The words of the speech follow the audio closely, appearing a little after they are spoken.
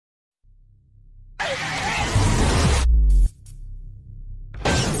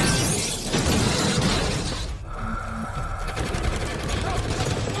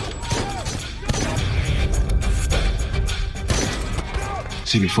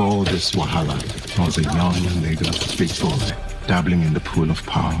See, before all this wahala, I was a young Lagos street boy, dabbling in the pool of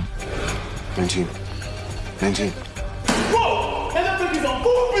power. 19. Whoa! And that thing is a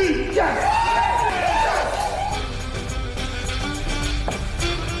movie! Yes!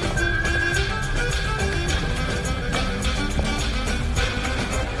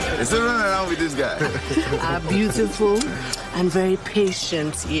 Is it running around with this guy? A beautiful and very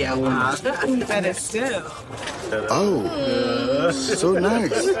patient young woman. Better still. Oh, so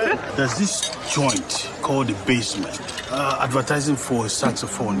nice. There's this joint called The Basement, advertising for a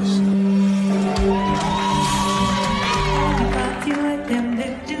saxophonist.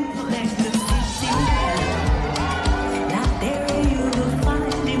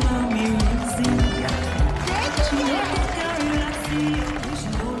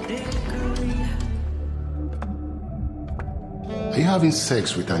 Are you having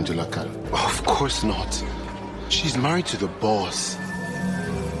sex with Anjola? Of course not. She's married to the boss.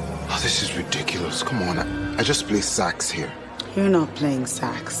 Oh, this is ridiculous. Come on, I just play sax here. You're not playing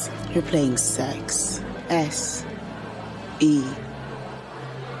sax. You're playing sex. S-E-X.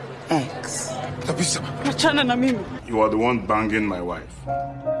 You are the one banging my wife.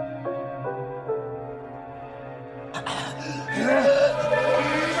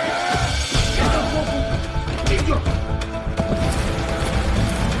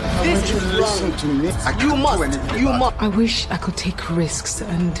 This is Listen to me. You must. I wish I could take risks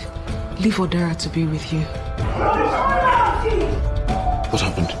and leave Odera to be with you. What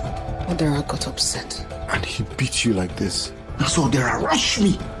happened? Odera got upset. And he beat you like this? So they rush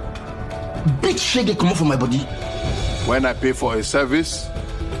me. Big shaggy come off from my body. When I pay for a service,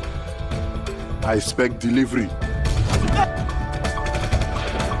 I expect delivery.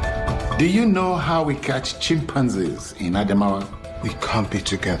 Do you know how we catch chimpanzees in Adamawa? We can't be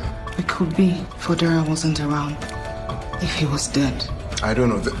together. It could be if Odera wasn't around. If he was dead. I don't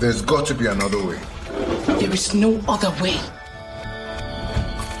know. There's got to be another way. There is no other way.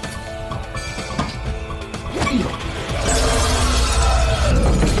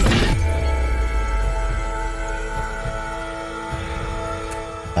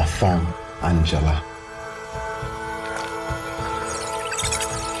 Femme, Anjola.